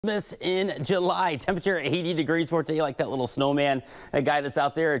Christmas in July. Temperature 80 degrees for today, like that little snowman, a guy that's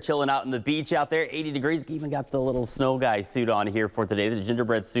out there chilling out in the beach out there. 80 degrees. Even got the little snow guy suit on here for today, the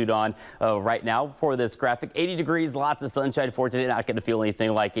gingerbread suit on right now for this graphic. 80 degrees, lots of sunshine for today. Not going to feel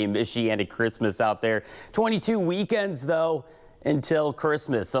anything like a Michiana Christmas out there. 22 weekends though until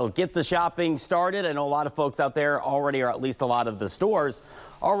Christmas. So get the shopping started. I know a lot of folks out there already, or at least a lot of the stores,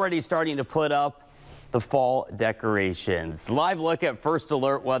 already starting to put up the fall decorations. Live look at First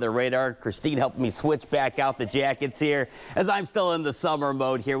Alert weather radar. Christine helped me switch back out the jackets here as I'm still in the summer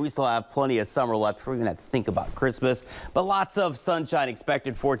mode here. We still have plenty of summer left before we even have to think about Christmas, but lots of sunshine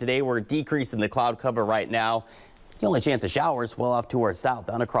expected for today. We're decreasing the cloud cover right now. The only chance of showers well off to our south,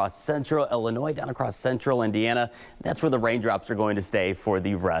 down across central Illinois, down across central Indiana. That's where the raindrops are going to stay for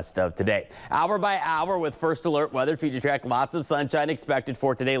the rest of today. Hour by hour with First Alert weather feed you track. Lots of sunshine expected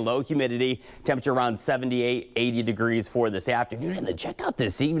for today. Low humidity, temperature around 78, 80 degrees for this afternoon. And then check out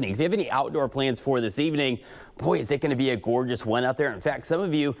this evening. If you have any outdoor plans for this evening, boy, is it going to be a gorgeous one out there. In fact, some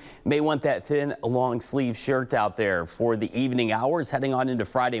of you may want that thin, long sleeve shirt out there for the evening hours heading on into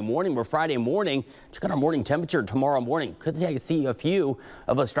Friday morning. Where Friday morning, check out our morning temperature tomorrow morning. Could see a few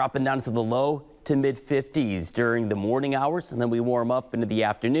of us dropping down to the low to mid 50s during the morning hours, and then we warm up into the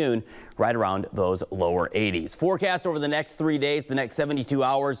afternoon right around those lower 80s. Forecast over the next 3 days, the next 72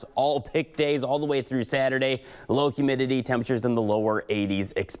 hours, all pick days all the way through Saturday. Low humidity, temperatures in the lower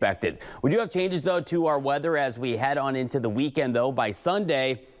 80s expected. We do have changes though to our weather as we head on into the weekend though. By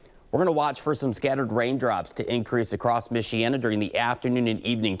Sunday, we're going to watch for some scattered raindrops to increase across Michiana during the afternoon and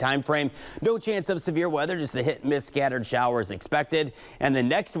evening time frame. No chance of severe weather, just a hit and miss scattered showers expected. And then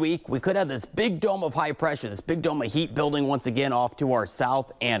next week, we could have this big dome of high pressure, this big dome of heat building once again off to our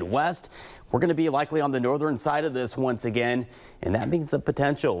south and west. We're going to be likely on the northern side of this once again, and that means the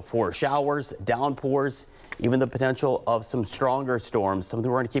potential for showers, downpours, even the potential of some stronger storms,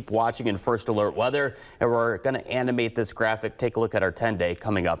 something we're going to keep watching in First Alert weather, and we're going to animate this graphic. Take a look at our 10-day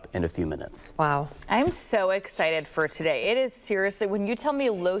coming up in a few minutes. Wow. I'm so excited for today. It is seriously, when you tell me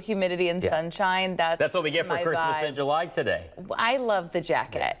low humidity and sunshine, that's what we get for Christmas in July today. I love the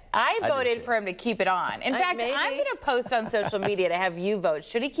jacket. I voted for him to keep it on. In fact, I'm going to post on social media to have you vote.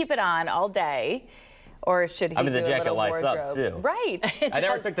 Should he keep it on all day? Or should he do a little wardrobe? The jacket lights up too. Right. I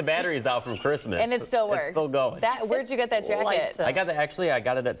never took the batteries out from Christmas. And it still works. It's still going. Where'd you get that jacket? I got I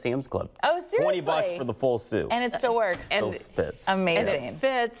got it at Sam's Club. Oh, seriously? $20 for the full suit. And it still works. Still fits. Amazing. And it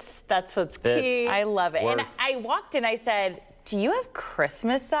fits. That's what's key. I love it. Works. And I walked in, I said, do you have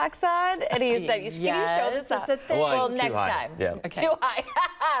Christmas socks on? And he said, can you show the socks? It's a thing. Well, next time. Yeah. Okay. Too high.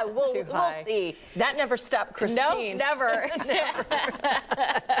 We'll see. That never stopped Christine. No, never.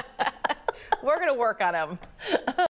 We're going to work on them.